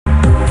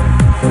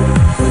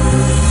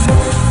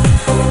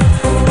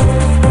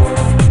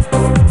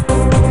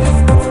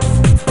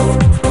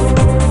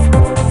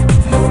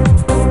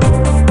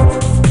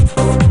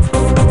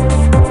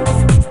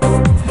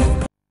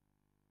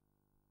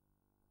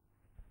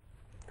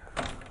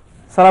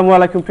সালামু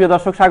আলাইকুম প্রিয়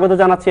দর্শক, স্বাগত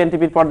জানাচ্ছি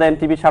এনটিভির পর্দায়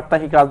এনটিভির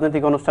সাপ্তাহিক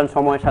রাজনৈতিক অনুষ্ঠান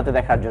সময়ের সাথে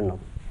দেখার জন্য।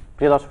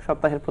 প্রিয় দর্শক,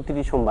 সপ্তাহের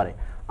প্রতিটি সোমবারে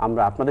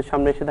আমরা আপনাদের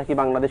সামনে এসে থাকি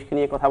বাংলাদেশকে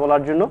নিয়ে কথা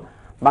বলার জন্য,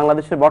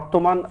 বাংলাদেশের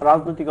বর্তমান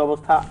রাজনৈতিক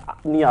অবস্থা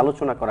নিয়ে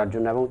আলোচনা করার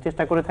জন্য এবং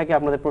চেষ্টা করে থাকি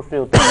আপনাদের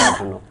প্রশ্নের উত্তর দেওয়ার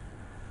জন্য।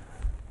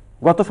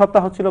 গত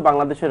সপ্তাহ ছিল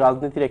বাংলাদেশের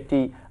রাজনীতির একটি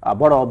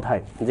বড়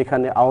অধ্যায়,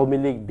 যেখানে আওয়ামী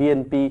লীগ,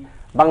 বিএনপি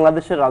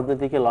বাংলাদেশের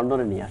রাজনীতিকে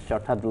লন্ডনে নিয়ে আসছে।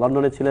 অর্থাৎ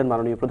লন্ডনে ছিলেন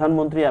মাননীয়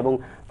প্রধানমন্ত্রী এবং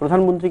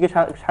প্রধানমন্ত্রীকে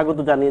স্বাগত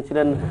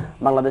জানিয়েছিলেন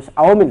বাংলাদেশ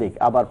আওয়ামী লীগ,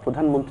 আবার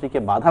প্রধানমন্ত্রীকে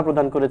বাধা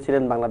প্রদান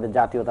করেছিলেন বাংলাদেশ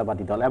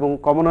জাতীয়তাবাদী দল এবং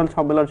কমনওয়েলথ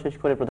সম্মেলন শেষ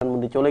করে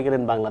প্রধানমন্ত্রী চলে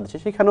গেলেন বাংলাদেশে,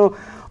 সেখানেও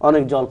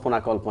অনেক জল্পনা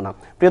কল্পনা।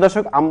 প্রিয়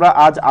দর্শক, আমরা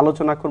আজ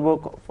আলোচনা করব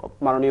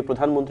মাননীয়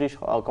প্রধানমন্ত্রী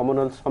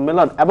কমনওয়েলথ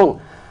সম্মেলন এবং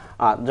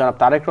জনাব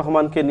তারেক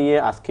রহমানকে নিয়ে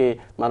আজকে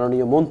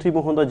মাননীয় মন্ত্রী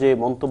মহোদয় যে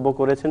মন্তব্য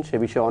করেছেন সে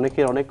বিষয়ে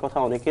অনেকের অনেক কথা,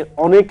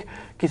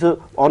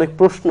 অনেক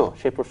প্রশ্ন।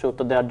 সেই প্রশ্নের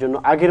উত্তর দেওয়ার জন্য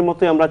আগের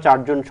মতোই আমরা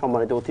চারজন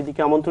সম্মানিত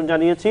অতিথিকে আমন্ত্রণ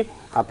জানিয়েছি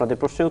আপনাদের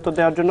প্রশ্নের উত্তর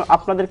দেওয়ার জন্য,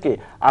 আপনাদেরকে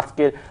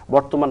আজকের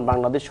বর্তমান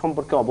বাংলাদেশ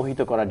সম্পর্কে অবহিত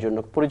করার জন্য।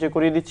 পরিচয়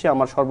করিয়ে দিচ্ছি,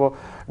 আমার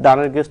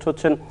ডানের গেস্ট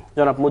হচ্ছেন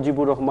জনাব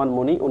মুজিবুল হক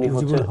মনি,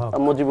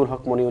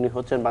 উনি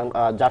হচ্ছেন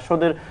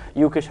জাসদের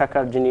ইউকে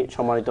শাখার যিনি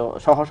সম্মানিত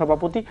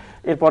সহসভাপতি।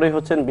 এরপরে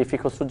হচ্ছেন বিফি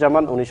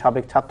খসরুজ্জামান, উনি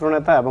সাবেক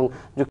ছাত্রনেতা এবং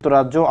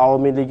যুক্তরাজ্য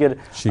আওয়ামী লীগের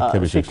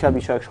শিক্ষা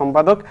বিষয়ক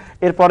সম্পাদক।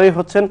 এরপরে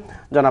হচ্ছেন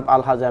জনাব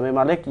আলহাজ এম এ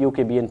মালেক,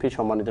 ইউকে বিএনপির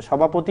সম্মানিত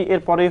সভাপতি।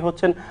 এরপরে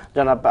হচ্ছেন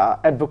জনাব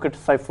অ্যাডভোকেট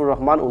সাইফুর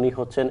রহমান, উনি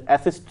হচ্ছেন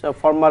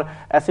former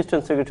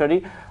assistant secretary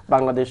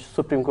Bangladesh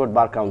supreme court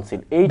bar council,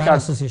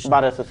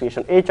 bar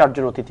association. এই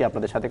চারজন অতিথি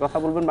আপনাদের সাথে কথা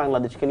বলবেন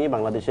বাংলাদেশকে নিয়ে,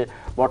 বাংলাদেশের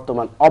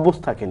বর্তমান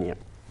অবস্থাকে নিয়ে।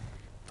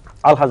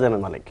 আলহাজ এম এ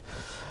মালেক,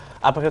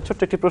 আপনাকে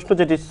ছোট্ট একটি প্রশ্ন,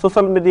 যেটি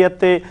সোশ্যাল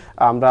মিডিয়াতে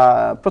আমরা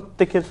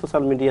প্রত্যেকের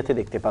সোশ্যাল মিডিয়াতে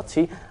দেখতে পাচ্ছি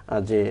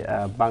যে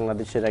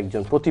বাংলাদেশের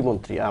একজন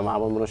প্রতিমন্ত্রী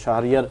আমার মনে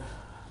শাহরিয়ার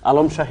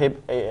আলম সাহেব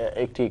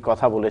একটি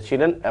কথা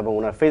বলেছিলেন এবং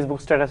ওনার ফেসবুক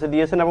স্ট্যাটাসে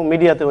দিয়েছেন এবং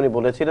মিডিয়াতে উনি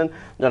বলেছিলেন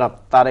জনাব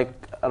তারেক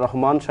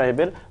রহমান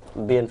সাহেবের,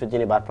 বিএনপির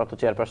যিনি ভারপ্রাপ্ত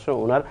চেয়ারপারসন,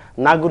 ওনার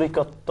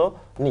নাগরিকত্ব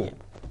নিয়ে,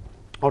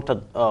 অর্থাৎ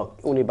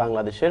উনি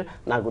বাংলাদেশের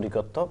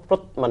নাগরিকত্ব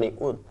মানে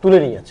তুলে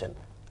নিয়েছেন,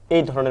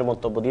 এই ধরনের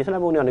মন্তব্য দিয়েছেন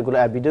এবং উনি অনেকগুলো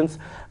এভিডেন্স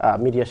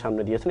মিডিয়ার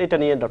সামনে দিয়েছেন। এটা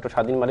নিয়ে ডক্টর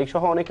স্বাধীন মালিক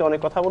সহ অনেকে অনেক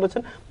কথা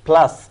বলেছেন,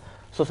 প্লাস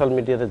সোশ্যাল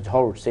মিডিয়াতে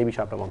ঝড়, সেই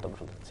বিষয়ে আপনার মন্তব্য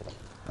শুনতে চাচ্ছিলাম।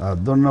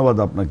 ধন্যবাদ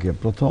আপনাকে।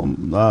 প্রথম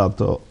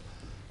তো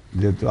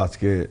যেহেতু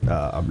আজকে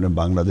আপনি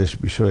বাংলাদেশ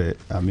বিষয়ে,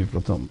 আমি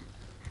প্রথম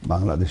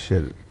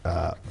বাংলাদেশের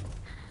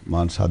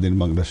মহান স্বাধীন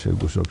বাংলাদেশের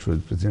ঘোষক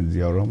শহীদ প্রেসিডেন্ট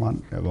জিয়াউর রহমান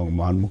এবং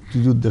মহান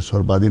মুক্তিযুদ্ধের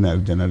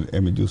সর্বাধিনায়ক জেনারেল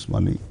এম এ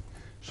উসমানী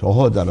সহ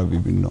যারা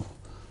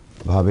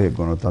বিভিন্নভাবে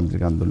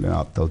গণতান্ত্রিক আন্দোলনে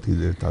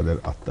আত্মাহুতিদের, তাদের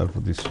আত্মার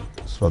প্রতি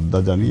শ্রদ্ধা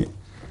জানিয়ে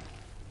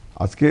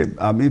আজকে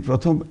আমি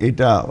প্রথম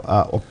এটা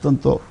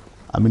অত্যন্ত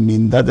আমি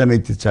নিন্দা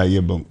জানাইতে চাই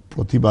এবং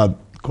প্রতিবাদ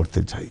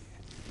করতে চাই।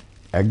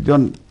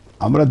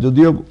 আমরা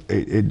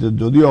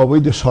যদিও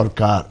অবৈধ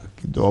সরকার,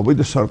 কিন্তু অবৈধ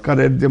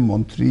সরকারের যে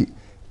মন্ত্রী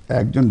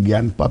একজন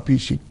জ্ঞানপাপী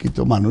শিক্ষিত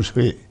মানুষ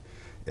হয়ে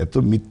এত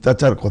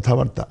মিথ্যাচার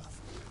কথাবার্তা।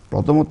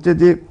 প্রথম হচ্ছে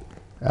যে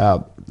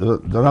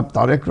জনাব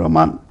তারেক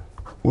রহমান,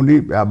 উনি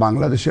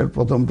বাংলাদেশের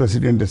প্রথম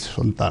প্রেসিডেন্টের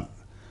সন্তান,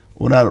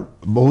 ওনার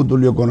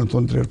বহুদলীয়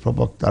গণতন্ত্রের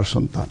প্রবক্তার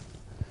সন্তান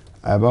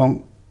এবং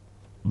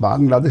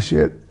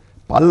বাংলাদেশের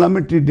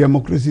পার্লামেন্টারি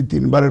ডেমোক্রেসি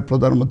 3বারের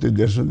প্রধানমন্ত্রী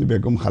দেশনেত্রী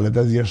বেগম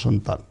খালেদা জিয়ার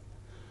সন্তান।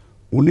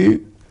 উনি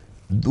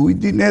 2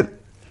 দিনের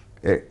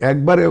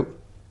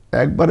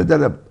একবারে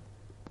যারা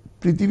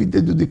পৃথিবীতে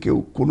যদি কেউ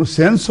কোনো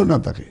সেন্সও না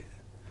থাকে,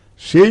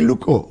 সেই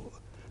লোকও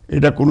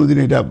এটা কোনোদিন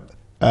এটা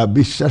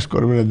বিশ্বাস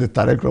করবে না যে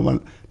তারেক রহমান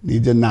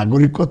নিজের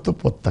নাগরিকত্ব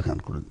প্রত্যাখ্যান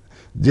করেন।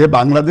 যে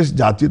বাংলাদেশ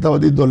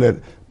জাতীয়তাবাদী দলের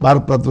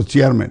ভারপ্রাপ্ত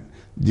চেয়ারম্যান,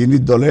 যিনি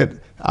দলের,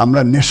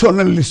 আমরা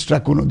ন্যাশনালিস্টরা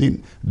কোনোদিন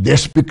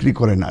দেশ বিক্রি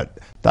করে না,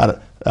 তার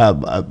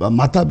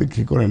মাথা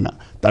বিক্রি করে না,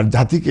 তার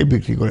জাতিকে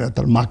বিক্রি করে না,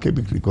 তার মাকে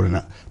বিক্রি করে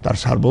না, তার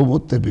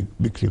সার্বভৌমত্বে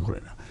বিক্রি করে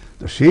না।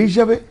 তো সেই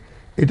হিসাবে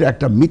এটা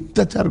একটা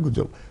মিথ্যাচার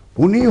গুজব।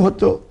 উনি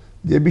হতো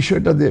যে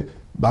বিষয়টা যে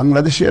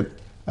বাংলাদেশের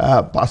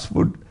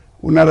পাসপোর্ট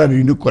ওনারা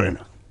রিনিউ করে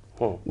না,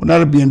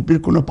 ওনারা বিএনপির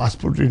কোনো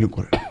পাসপোর্ট রিনিউ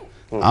করে না,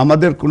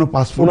 আমাদের কোনো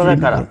পাসপোর্ট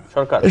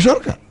এই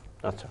সরকার।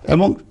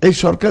 এবং এই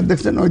সরকার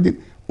দেখছেন ওই দিন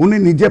উনি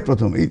নিজে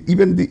প্রথম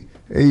ইভেন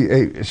এই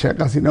শেখ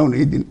হাসিনা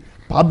এই দিন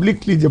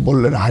পাবলিকলি যে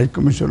বললেন, হাই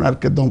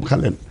কমিশনারকে দম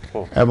খালেন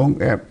এবং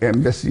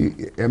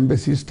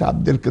এমবেসি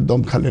স্টাফদেরকে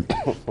দম খালেন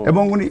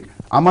এবং উনি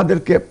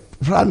আমাদেরকে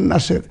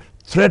প্রাণনাশের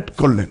থ্রেট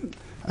করলেন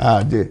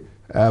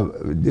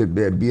যে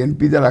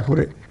বিএনপি যারা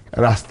করে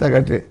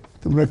রাস্তাঘাটে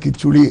তোমরা কি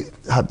চুড়ি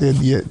হাতে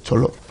দিয়ে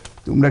চলো,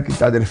 তোমরা কি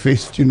তাদের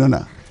ফেস চিনো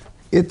না।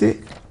 এতে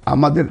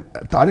আমাদের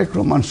তারেক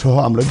রহমান সহ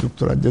আমরা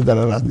যুক্তরাজ্যে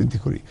যারা রাজনীতি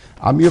করি,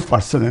 আমিও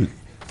পার্সোনালি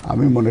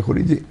আমি মনে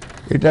করি যে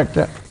এটা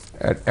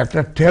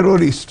একটা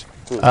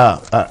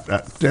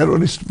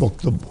টেরোরিস্ট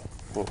বক্তব্য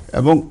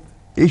এবং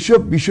এইসব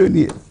বিষয়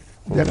নিয়ে,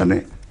 যেখানে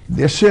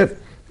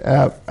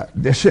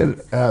দেশের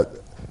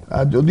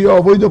যদিও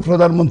অবৈধ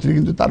প্রধানমন্ত্রী,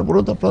 কিন্তু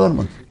তারপরেও তো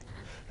প্রধানমন্ত্রী,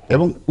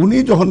 এবং উনি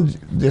যখন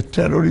যে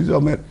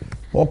টেরোরিজমের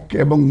পক্ষে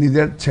এবং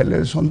নিজের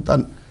ছেলের সন্তান,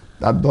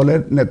 তার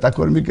দলের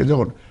নেতাকর্মীকে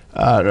যখন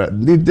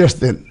নির্দেশ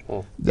দেন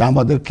যে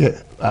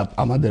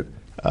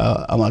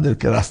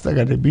আমাদেরকে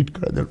রাস্তাঘাটে বিট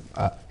করে দেন,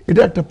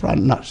 এটা একটা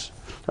প্রাণনাশ।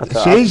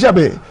 সেই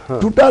হিসাবে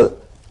টোটাল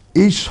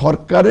এই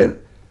সরকারের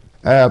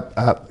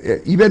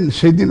ইভেন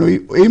সেই দিন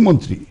ওই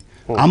মন্ত্রী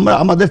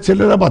আমাদের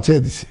ছেলেরা বাঁচিয়ে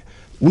দিছে,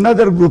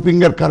 উনাদের গ্রুপিং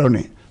এর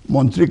কারণে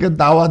মন্ত্রীকে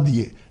দাওয়া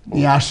দিয়ে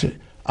নিয়ে আসে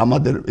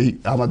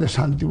আমাদের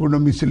শান্তিপূর্ণ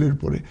মিছিলের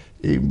পরে।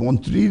 এই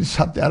মন্ত্রীর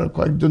সাথে আরো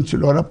কয়েকজন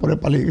ছিল, ওরা পরে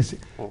পালিয়ে গেছে।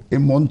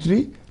 এই মন্ত্রী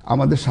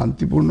আমাদের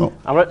শান্তিপূর্ণ,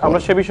 আমরা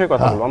সে বিষয়ে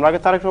কথা বলবো। আমরা আগে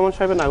তারেক রহমান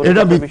সাহেবের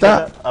এটা মিথ্যা,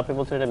 আপনি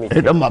বলছেন এটা মিথ্যা,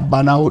 এটা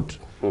বানাউট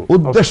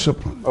উদ্দেশ্য।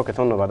 ওকে,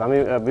 ধন্যবাদ। আমি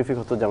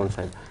বিফিকতুজ্জামান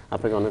সাহেব,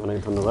 আপনাকে অনেক অনেক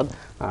ধন্যবাদ।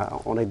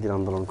 অনেকদিন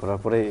আন্দোলন করার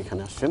পরে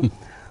এখানে আসছেন।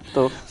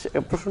 তো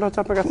প্রশ্নটা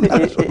হচ্ছে আপনার কাছে,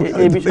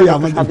 এই বিষয়ে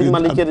স্বাধীন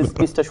মালিকের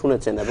স্পিচটা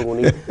শুনেছেন এবং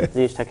উনি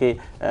জিনিসটাকে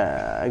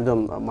একদম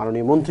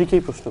মাননীয়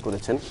মন্ত্রীকেই প্রশ্ন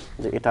করেছেন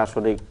যে এটা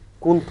আসলে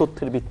কোন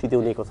তথ্যের ভিত্তিতে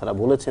উনি এই কথাটা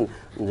বলেছেন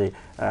যে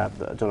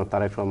জনাব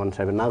তারেক রহমান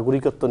সাহেবের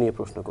নাগরিকত্ব নিয়ে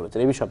প্রশ্ন করেছেন।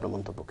 এই বিষয়ে আপনার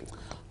মন্তব্য কি?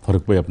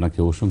 ফারুক ভাই, আপনাকে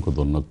অসংখ্য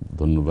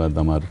ধন্যবাদ।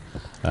 আমার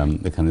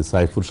এখানে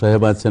সাইফুর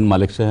সাহেব আছেন,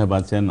 মালিক সাহেব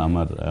আছেন,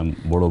 আমার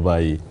বড়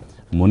ভাই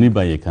মনি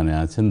ভাই এখানে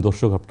আছেন,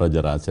 দর্শক আপনারা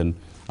যারা আছেন,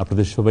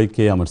 আপনাদের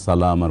সবাইকে আমার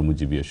সালাম আর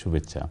মুজিবীয়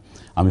শুভেচ্ছা।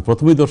 আমি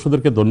প্রথমেই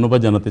দর্শকদেরকে ধন্যবাদ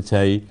জানাতে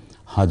চাই।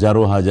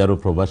 হাজারো হাজারো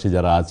প্রবাসী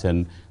যারা আছেন,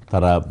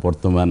 তারা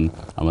বর্তমান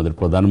আমাদের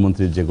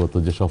প্রধানমন্ত্রীর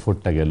যে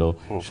সফরটা গেল,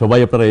 সবাই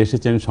আপনারা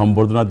এসেছেন,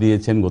 সম্বর্ধনা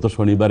দিয়েছেন। গত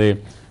শনিবারে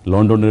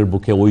লন্ডনের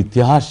বুকে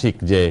ঐতিহাসিক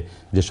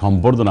যে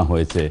সম্বর্ধনা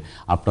হয়েছে,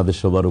 আপনাদের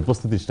সবার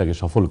উপস্থিতিটাকে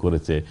সফল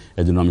করেছে,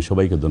 এজন্য আমি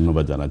সবাইকে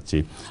ধন্যবাদ জানাচ্ছি।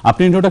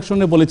 আপনি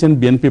ইন্ট্রোডাকশনে বলেছেন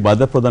বিএনপি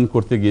বাধা প্রদান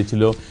করতে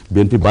গিয়েছিল,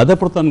 বিএনপি বাধা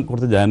প্রদান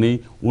করতে যায়নি।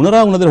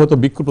 ওনাদের হয়তো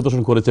বিক্ষোভ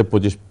প্রদর্শন করেছে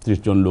 25-30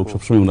 জন লোক,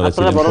 সবসময় ওনারা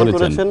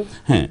করেছেন।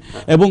 হ্যাঁ,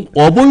 এবং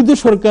অবৈধ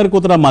সরকার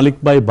কথাটা মালিক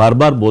ভাই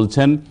বারবার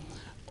বলছেন।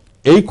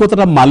 এই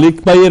কথাটা মালিক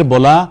ভাইয়ের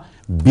বলা।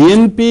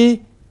 বিএনপি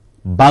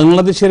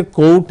বাংলাদেশের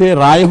কোর্টে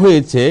রায়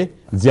হয়েছে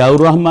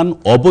জিয়াউর রহমান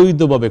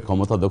অবৈধভাবে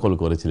ক্ষমতা দখল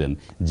করেছিলেন।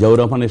 জিয়াউর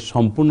রহমানের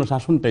সম্পূর্ণ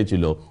শাসনটাই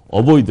ছিল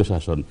অবৈধ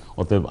শাসন,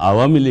 অতএব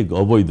আওয়ামী লীগ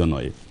অবৈধ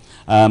নয়।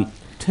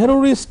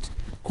 টেরোরিস্ট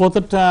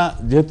কথাটা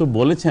যেহেতু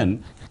বলেছেন,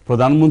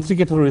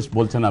 প্রধানমন্ত্রীকে টেরোরিস্ট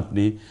বলছেন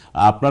আপনি,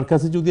 আপনার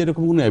কাছে যদি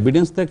এরকম কোনো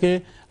এভিডেন্স থাকে,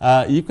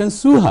 ইউ ক্যান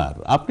সু হার,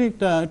 আপনি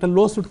একটা ল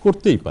সুট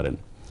করতেই পারেন।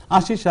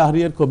 আশিস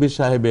শাহরিয়ার কবির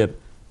সাহেবের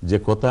যে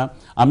কথা,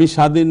 আমি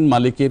স্বাধীন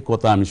মালিকের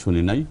কথা আমি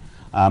শুনি নাই।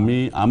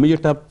 আমি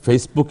যেটা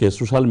ফেসবুকে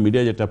সোশ্যাল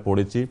মিডিয়ায় যেটা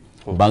পড়েছি,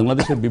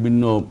 বাংলাদেশের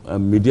বিভিন্ন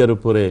মিডিয়ার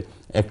উপরে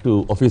একটু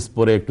অফিস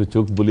পরে একটু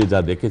চোখ বুলিয়ে যা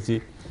দেখেছি,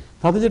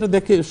 তাতে যেটা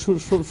দেখে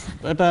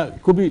এটা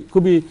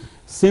খুবই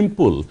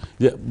সিম্পল।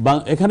 যে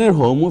এখানের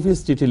হোম অফিস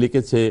চিঠি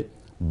লিখেছে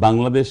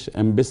বাংলাদেশ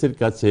এমবেসির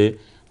কাছে,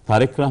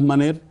 তারেক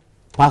রহমানের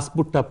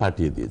পাসপোর্টটা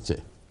পাঠিয়ে দিয়েছে।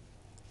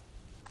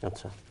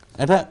 আচ্ছা,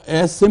 এটা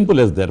অ্যাজ সিম্পল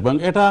এজ দ্যাট। এবং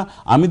এটা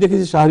আমি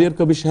দেখেছি শাহরিয়ার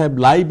কবির সাহেব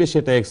লাইভে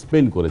সেটা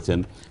এক্সপ্লেন করেছেন।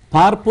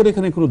 তারপর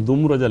এখানে কোনো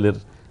দুমরাজালের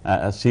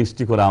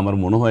সৃষ্টি করা আমার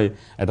মনে হয়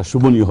এটা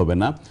শুভনীয় হবে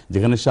না।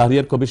 যেখানে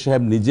শাহরিয়ার কবির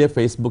সাহেব নিজে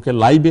ফেসবুকে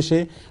লাইভ এসে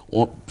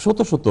শত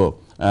শত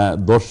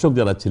দর্শক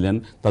যারা ছিলেন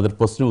তাদের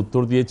প্রশ্নের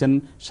উত্তর দিয়েছেন,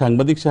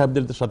 সাংবাদিক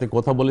সাহেবদের সাথে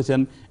কথা বলেছেন,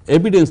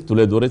 এভিডেন্স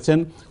তুলে ধরেছেন।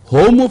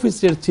 হোম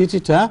অফিসের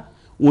চিঠিটা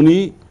উনি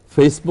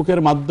ফেসবুকের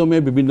মাধ্যমে,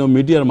 বিভিন্ন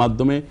মিডিয়ার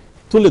মাধ্যমে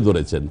তুলে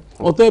ধরেছেন।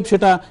 অতএব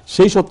সেটা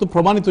সেই সত্য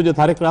প্রমাণিত যে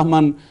তারেক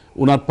রহমান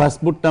ওনার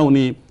পাসপোর্টটা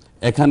উনি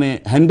এখানে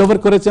হ্যান্ডওভার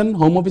করেছেন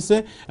হোম অফিসে,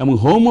 এবং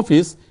হোম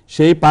অফিস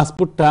সেই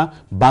পাসপোর্টটা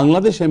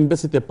বাংলাদেশ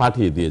এমবেসিতে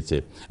পাঠিয়ে দিয়েছে।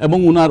 এবং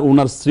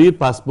ওনার স্ত্রীর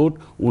পাসপোর্ট,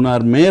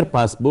 ওনার মেয়ের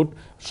পাসপোর্ট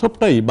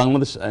সবটাই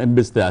বাংলাদেশ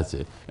এমবেসিতে আছে।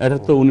 এটা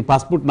তো উনি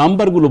পাসপোর্ট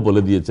নাম্বারগুলো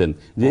বলে দিয়েছেন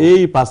যে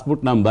এই পাসপোর্ট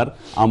নাম্বার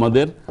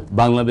আমাদের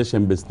বাংলাদেশ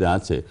এমবেসিতে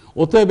আছে।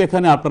 অতএব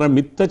এখানে আপনারা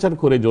মিথ্যাচার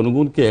করে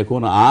জনগণকে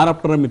এখন আর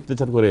আপনারা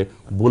মিথ্যাচার করে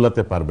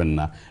ভোলাতে পারবেন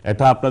না।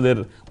 এটা আপনাদের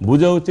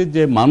বোঝা উচিত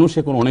যে মানুষ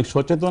এখন অনেক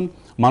সচেতন।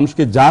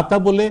 মানুষকে যা তা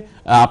বলে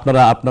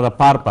আপনারা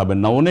পার পাবেন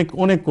না।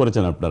 অনেক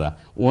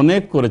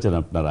করেছেন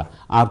আপনারা,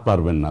 আর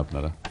পারবেন না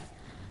আপনারা।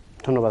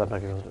 ধন্যবাদ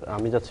আপনাকে।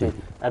 আমি যাচ্ছি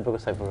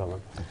অ্যাডভোকেট সাইফুর রহমান,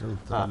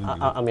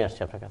 আমি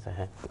আসছি আপনার কাছে।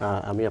 হ্যাঁ,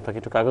 আমি আপনাকে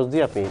একটু কাগজ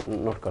দিয়ে আপনি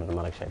নোট করেন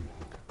মালিক সাহেব।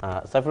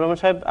 সাইফুর রহমান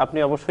সাহেব, আপনি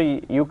অবশ্যই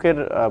ইউকের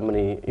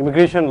মানে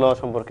ইমিগ্রেশন ল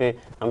সম্পর্কে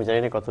আমি জানি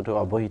না কতটুকু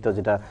অবহিত,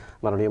 যেটা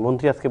মাননীয়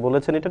মন্ত্রী আজকে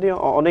বলেছেন, এটা নিয়ে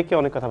অনেকে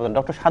অনেক কথা বলেন।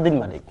 ডক্টর স্বাধীন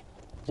মালিক,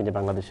 যিনি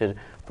বাংলাদেশের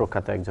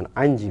প্রখ্যাত একজন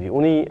আইনজীবী,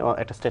 উনি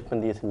একটা স্টেটমেন্ট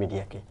দিয়েছেন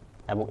মিডিয়াকে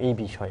এবং এই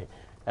বিষয়ে,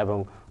 এবং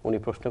উনি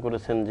প্রশ্ন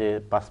করেছেন যে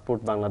পাসপোর্ট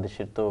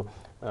বাংলাদেশের তো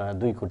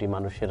 2 কোটি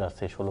মানুষের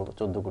আছে,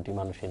 16-14 কোটি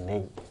মানুষের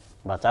নেই,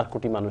 বা 4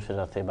 কোটি মানুষের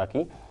আছে,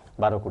 বাকি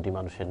 12 কোটি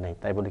মানুষের নেই।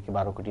 তাই বলে কি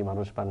 12 কোটি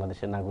মানুষ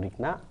বাংলাদেশের নাগরিক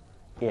না?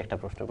 এই একটা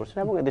প্রশ্ন করছেন।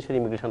 এবং এদেশের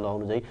ইমিগ্রেশন ল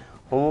অনুযায়ী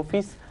হোম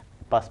অফিস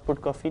পাসপোর্ট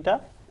কপিটা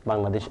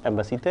বাংলাদেশ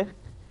এম্বাসিতে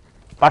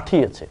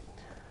পাঠিয়েছে।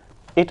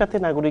 এটাতে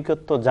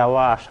নাগরিকত্ব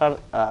যাওয়া আসার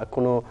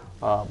কোনো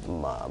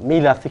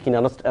মিল আছে কিনা,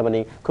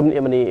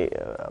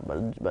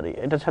 মানে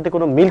এটার সাথে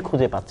কোনো মিল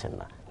খুঁজে পাচ্ছেন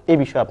না, এই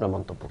বিষয়ে আপনার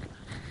মন্তব্য কি?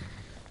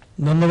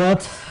 ধন্যবাদ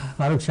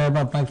ফারুক সাহেব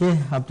আপনাকে,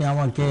 আপনি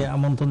আমাকে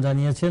আমন্ত্রণ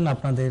জানিয়েছেন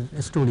আপনাদের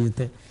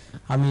স্টুডিওতে।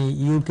 আমি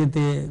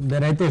ইউকেতে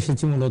বেড়াইতে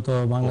এসেছি মূলত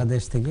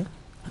বাংলাদেশ থেকে।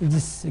 It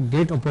is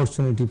great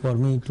opportunity for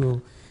me to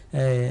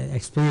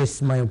express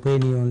my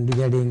opinion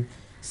regarding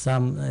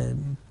some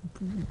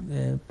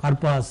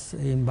purpose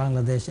in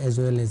Bangladesh as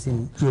well as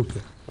in UK.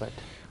 Right.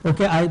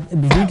 Okay, I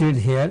visited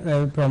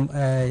here from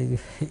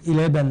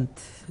 11th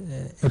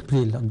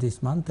April of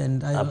this month,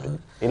 and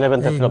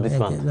 11th April of this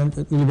month.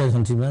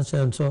 11th month,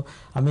 and so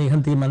আমি এখান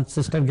থেকে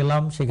Manchester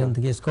গেলাম, সেখান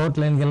থেকে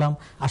Scotland গেলাম।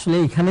 আসলে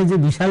এখানে যে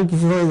বিশাল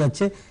কিছু হয়ে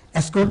যাচ্ছে,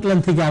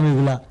 স্কটল্যান্ড থেকে আমি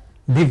এগুলা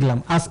দেখলাম।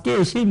 আজকে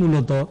এসেই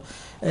মূলত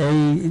এই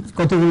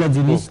কতগুলো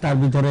জিনিস, তার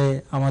ভিতরে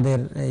আমাদের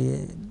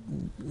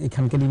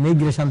এখানকার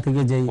ইমিগ্রেশন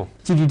থেকে যে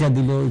চিঠিটা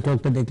দিল ওইটা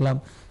একটা দেখলাম,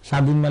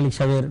 শাবিন মালিক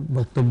সাহেবের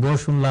বক্তব্য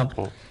শুনলাম,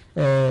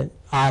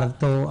 আর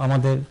তো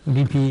আমাদের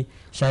ডিপি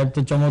সাহেব তো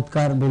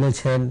চমৎকার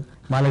বলেছেন,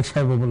 মালিক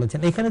সাহেবও বলেছেন।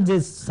 এখানে যে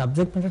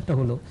সাবজেক্ট ম্যাটারটা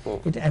হলো,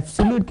 এটা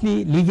অ্যাবসলিউটলি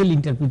লিগ্যাল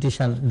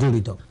ইন্টারপ্রিটেশন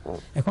জড়িত।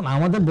 এখন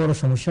আমাদের বড়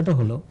সমস্যাটা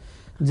হলো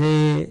যে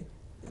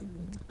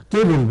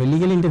কে বলবে,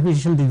 লিগ্যাল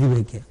ইন্টারপ্রিটেশন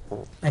দিবে কে?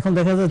 এখন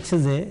দেখা যাচ্ছে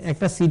যে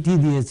একটা চিঠি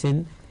দিয়েছেন,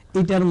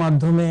 এটার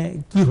মাধ্যমে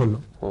কি হলো,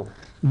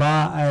 বা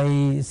এই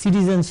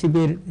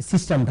সিটিজেনশিপের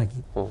সিস্টেমটা কি?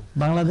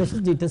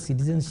 বাংলাদেশের যেটা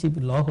সিটিজেনশিপ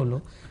ল হলো,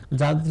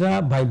 যারা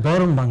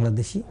বরং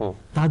বাংলাদেশি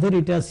তাদের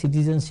এটা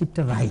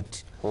সিটিজেনশিপটা রাইট,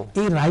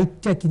 এই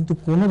রাইটটা কিন্তু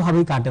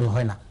কোনোভাবেই কাটেল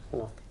হয় না।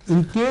 ইন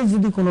কেস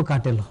যদি কোনো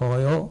কাটেল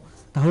হয়ও,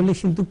 তাহলে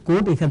কিন্তু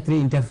কোর্ট এক্ষেত্রে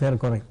ইন্টারফেয়ার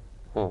করে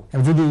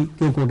যদি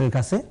কেউ কোর্টের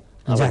কাছে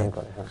যায়।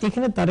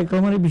 এখানে তারেক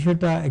রহমানের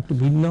বিষয়টা একটু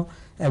ভিন্ন,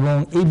 এবং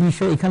এই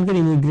বিষয় এখানকার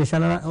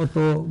ইমিগ্রেশনের অত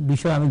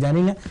বিষয় আমি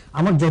জানি না।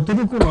 আমার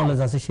যতটুকু নলেজ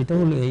আছে সেটা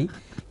হলো এই,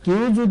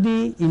 কেউ যদি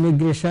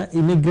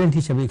ইমিগ্রেন্ট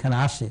হিসেবে এখানে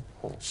আসে,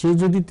 সে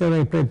যদি তার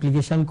একটা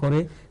অ্যাপ্লিকেশন করে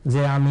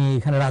যে আমি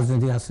এখানে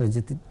রাজনৈতিক আশ্রয়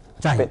যেতে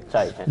চাই,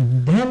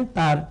 দেন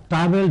তার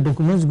ট্রাভেল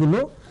ডকুমেন্টস গুলো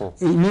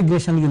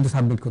ইমিগ্রেশন কিন্তু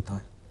সাবমিট করতে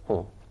হয়,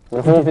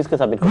 হোম অফিসকে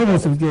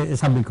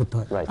সাবমিট করতে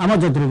হয়। আমার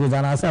যতটুকু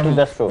জানা আছে, আমি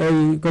এই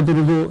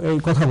কতটুকু এই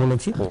কথা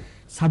বলেছি,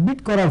 সাবমিট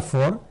করার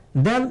পর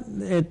দেন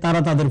তারা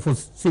তাদের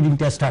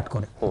প্রসিডিংটা স্টার্ট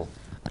করে।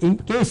 ইন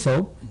কেস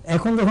অফ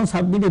এখন যখন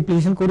সাবমিট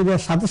অ্যাপ্লিকেশন করে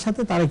দেওয়ার সাথে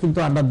সাথে তারা কিন্তু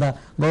under the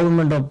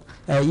government of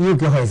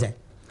UK হয়ে যায়।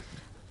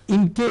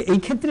 এই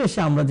ক্ষেত্রে এসে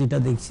আমরা যেটা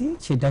দেখছি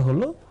সেটা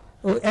হলো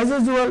অ্যাজ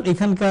ইউজুয়াল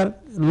এখানকার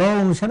ল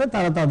অনুসারে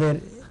তারা তাদের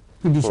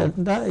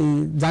পিটিশনটা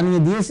জানিয়ে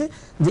দিয়েছে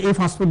যে এই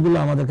পাসপোর্টগুলো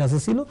আমাদের কাছে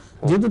ছিল,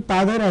 যেহেতু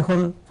তাদের এখন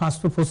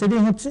পাসপোর্ট প্রসিডিং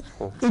হচ্ছে,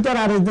 এটার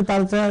আর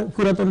তারা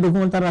পুরাতন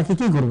ডকুমেন্ট তারা রাখে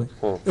কি করবে?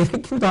 এটা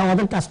কিন্তু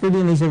আমাদের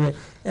কাস্টোডিয়ান হিসেবে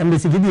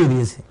এমবেসিকে দিয়ে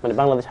দিয়েছে, মানে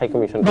বাংলাদেশ হাই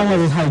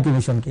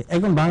কমিশনকে।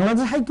 এখন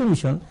বাংলাদেশ হাই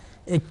কমিশন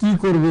কি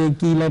করবে,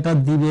 কি লেটার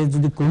দিবে?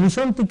 যদি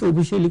কমিশন থেকে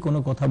অফিসিয়ালি কোনো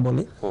কথা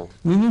বলে,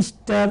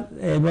 মিনিস্টার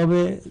এভাবে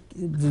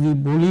যদি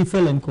বলি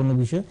ফেলেন কোনো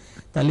বিষয়,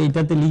 তাহলে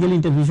এটাতে লিগ্যাল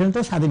ইন্টারভিউশনটা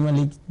স্বাধীন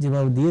মালিক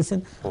যেভাবে দিয়েছেন,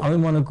 আমি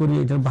মনে করি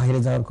এটার বাইরে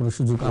যাওয়ার কোনো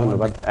সুযোগ আমার।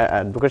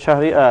 অ্যাডভোকেট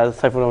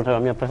সাইফুর রহমান,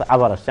 আমি আপনার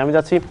আবার আসছি। আমি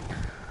যাচ্ছি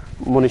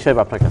মনি সাহেব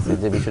আপনার কাছে,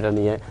 যে বিষয়টা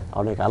নিয়ে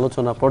অনেক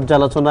আলোচনা,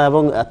 পর্যালোচনা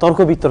এবং তর্ক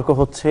বিতর্ক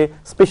হচ্ছে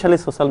স্পেশালি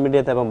সোশ্যাল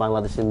মিডিয়াতে এবং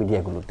বাংলাদেশের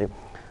মিডিয়াগুলোতে।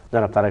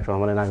 জনাব তারেক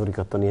রহমানের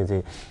নাগরিকত্ব নিয়ে যে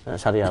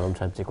শাহরিয়ার আলম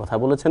সাহেব যে কথা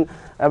বলেছেন,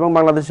 এবং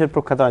বাংলাদেশের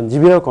প্রখ্যাত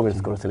আইনজীবীরাও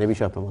কমেন্টস করেছেন, এই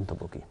বিষয়ে আপনার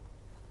মন্তব্য কি?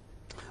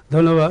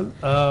 ধন্যবাদ।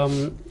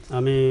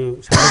 আমি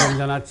স্বাগত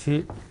জানাচ্ছি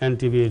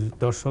এনটিভির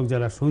দর্শক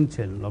যারা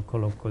শুনছেন, লক্ষ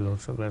লক্ষ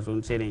দর্শকরা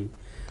শুনছেন।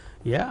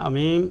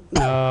 আমি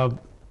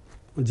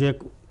যে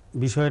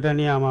বিষয়টা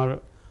নিয়ে আমার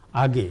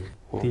আগে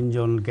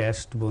তিনজন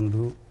গেস্ট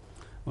বন্ধু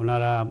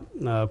ওনারা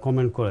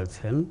কমেন্ট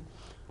করেছেন,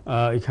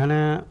 এখানে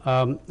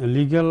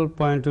লিগ্যাল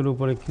পয়েন্টের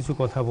উপরে কিছু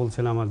কথা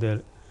বলছেন আমাদের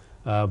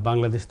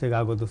বাংলাদেশ থেকে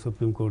আগত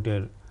সুপ্রিম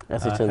কোর্টের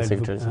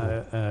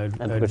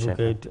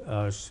অ্যাডভোকেট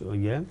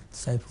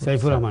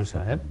সাইফুর রহমান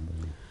সাহেব।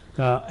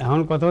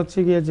 এখন কথা হচ্ছে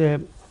গিয়ে যে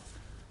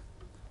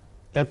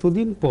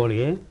এতদিন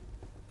পরে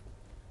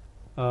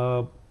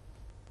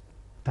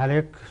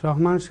তারেক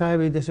রহমান সাহেব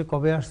এই দেশে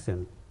কবে আসছেন?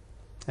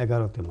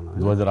 11তে মনে হয়,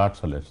 2008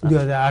 সালে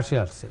 2008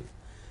 আসছেন।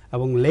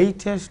 এবং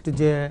লেটেস্ট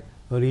যে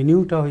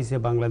রিনিউটা হয়েছে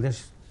বাংলাদেশ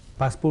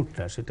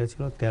পাসপোর্টটা, সেটা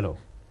ছিল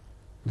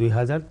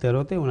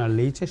 2013তে ওনার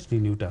লেটেস্ট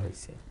রিনিউটা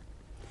হয়েছে।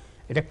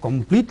 এটা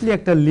কমপ্লিটলি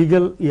একটা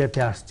লিগ্যাল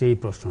ইয়েতে আসছে এই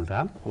প্রশ্নটা।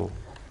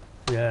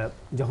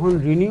 যখন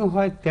রিনিউ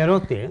হয়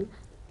 13তে,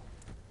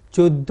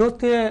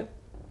 14তে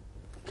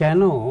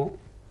কেন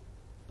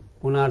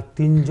ওনার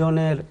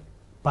তিনজনের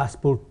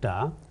পাসপোর্টটা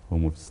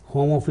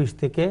হোম অফিস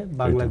থেকে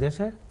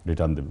বাংলাদেশে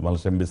রিটার্ন দেবে,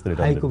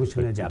 হাই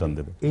কমিশনে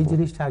যাবে? এই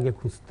জিনিসটা আগে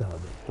খুঁজতে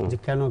হবে যে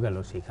কেন গেল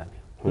সেখানে,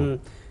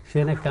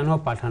 সেখানে কেন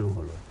পাঠানো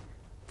হলো।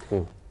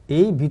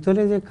 এই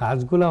ভিতরে যে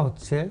কাজগুলো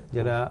হচ্ছে,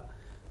 যারা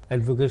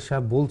অ্যাডভোকেট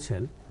সাহেব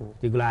বলছেন,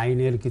 যেগুলো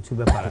আইনের কিছু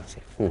ব্যাপার আছে,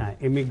 হ্যাঁ,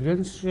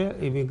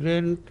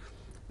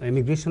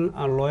 ইমিগ্রেশন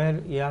আর লয়ার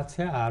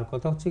আছে। আর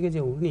কথা হচ্ছে কি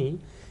যে উনি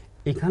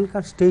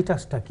এখানকার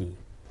স্টেটাসটা কি?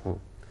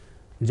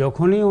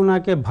 যখনই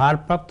ওনাকে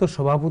ভারপ্রাপ্ত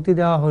সভাপতি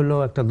দেওয়া হলো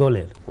একটা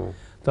দলের,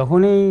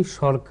 তখনই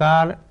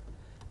সরকার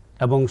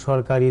এবং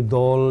সরকারি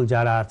দল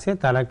যারা আছে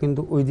তারা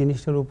কিন্তু ওই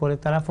জিনিসটার উপরে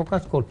তারা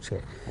ফোকাস করছে।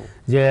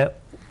 যে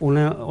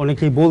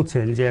অনেকেই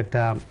বলছেন যে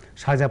একটা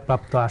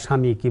সাজাপ্রাপ্ত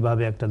আসামি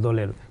কিভাবে একটা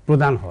দলের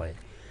প্রধান হয়,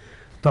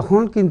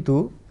 তখন কিন্তু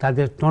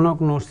তাদের টনক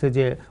নড়ছে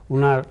যে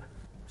ওনার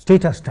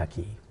স্টেটাসটা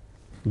কি,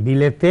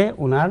 বিলেতে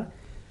ওনার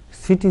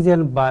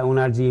সিটিজেন বা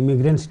ওনার যে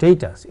ইমিগ্রেন্ট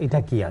স্টেটাস এটা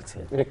কি আছে।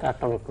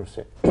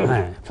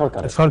 হ্যাঁ,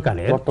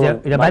 সরকারের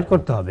এটা বাইর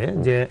করতে হবে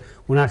যে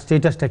ওনার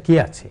স্টেটাসটা কি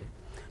আছে।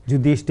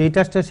 যদি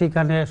স্টেটাসটা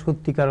সেখানে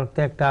সত্যিকার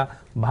অর্থে একটা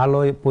ভালো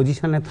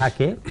পজিশনে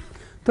থাকে,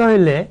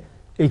 তাহলে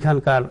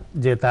এইখানকার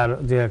যে তার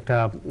যে একটা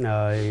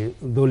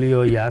দলীয়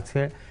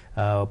আছে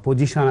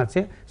পজিশন আছে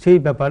সেই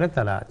ব্যাপারে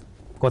তারা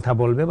কথা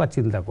বলবে বা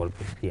চিন্তা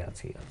করবে কি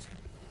আছে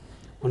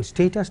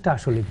স্টেটাসটা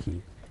আসলে কি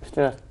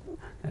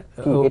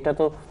এটা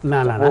তো না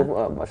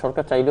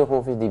সরকার চাইলেও হোম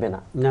অফিস দিবে না।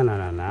 না না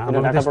না না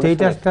আমাদের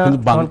স্টেটাসটা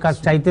সরকার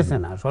চাইতেছে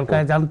না, সরকার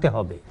জানতে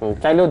হবে,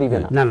 চাইলেও দিবে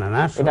না। না না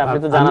না এটা আপনি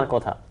তো জানার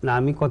কথা না।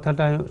 আমি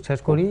কথাটা শেষ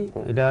করি।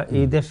 এটা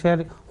এই দেশের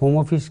হোম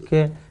অফিসকে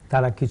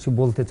তারা কিছু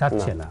বলতে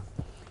চাচ্ছে না,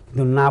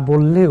 কিন্তু না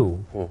বললেও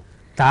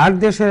তার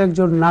দেশের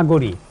একজন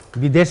নাগরিক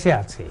বিদেশে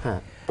আছে,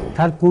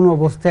 তার কোন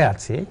অবস্থায়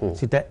আছে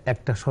সেটা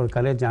একটা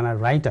সরকারের জানার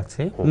রাইট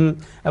আছে।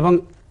 এবং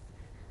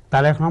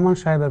তারেক রহমান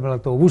সাহেবের বেলা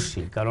তো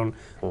অবশ্যই, কারণ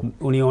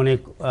উনি অনেক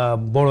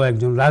বড়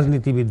একজন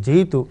রাজনীতিবিদ,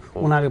 যেহেতু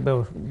ওনার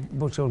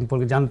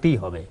সম্পর্কে জানতেই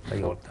হবে, তাই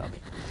করতে হবে।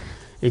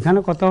 এখানে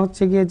কথা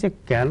হচ্ছে গিয়ে যে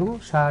কেন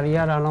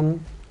শাহরিয়ার আলম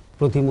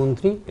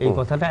প্রতিমন্ত্রী এই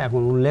কথাটা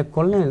এখন উল্লেখ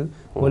করলেন,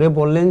 করে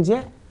বললেন যে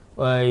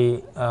ওই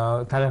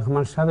তারেক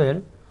রহমান সাহেবের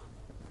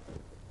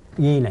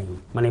নাই,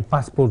 মানে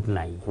পাসপোর্ট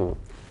নাই।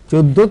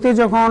 14তে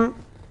যখন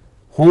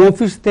হোম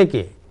অফিস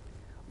থেকে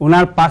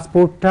ওনার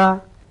পাসপোর্টটা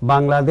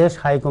বাংলাদেশ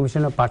হাই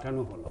কমিশনে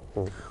পাঠানো হলো,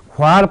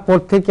 হওয়ার পর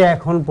থেকে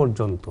এখন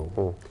পর্যন্ত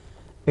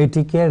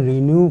এটিকে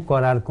রিনিউ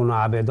করার কোনো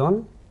আবেদন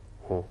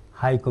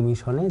হাই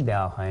কমিশনে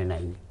দেওয়া হয়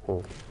নাই।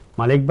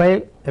 মালিক ভাই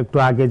একটু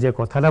আগে যে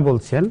কথাটা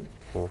বলছেন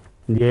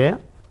যে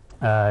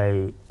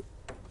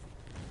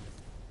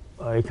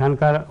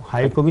এখানকার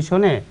হাই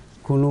কমিশনে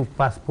কোনো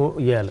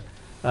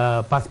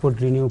পাসপোর্ট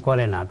রিনিউ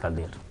করে না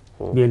তাদের,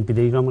 বিএনপি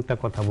এইরকম একটা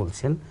কথা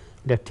বলছেন,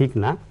 এটা ঠিক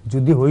না।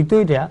 যদি হইতো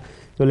এটা,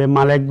 তাহলে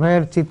মালিক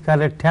ভাইয়ের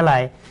চিৎকারের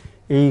ঠেলায়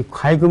এই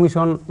হাই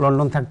কমিশন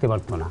লন্ডন থাকতে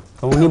পারতো না।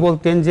 তো উনি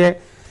বলতেন যে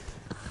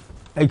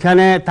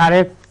এখানে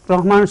তারেক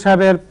রহমান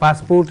সাহেবের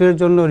পাসপোর্টের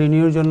জন্য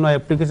রিনিউর জন্য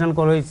অ্যাপ্লিকেশন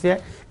করা হয়েছে,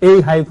 এই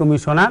হাই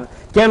কমিশনার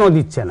কেন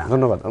দিচ্ছে না?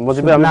 ধন্যবাদ।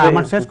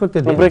 আমার শেষ করতে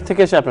দিন। ব্রেক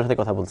থেকে এসে আপনার সাথে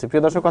কথা বলছি।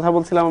 প্রিয় দর্শক, কথা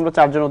বলছিলাম আমরা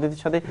চারজন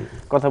অতিথির সাথে,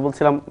 কথা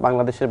বলছিলাম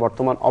বাংলাদেশের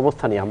বর্তমান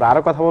অবস্থা নিয়ে। আমরা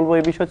আরো কথা বলবো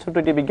এই বিষয়ে ছোট্ট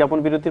একটি বিজ্ঞাপন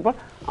বিরতির পর।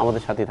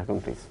 আমাদের সাথেই থাকুন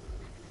প্লিজ।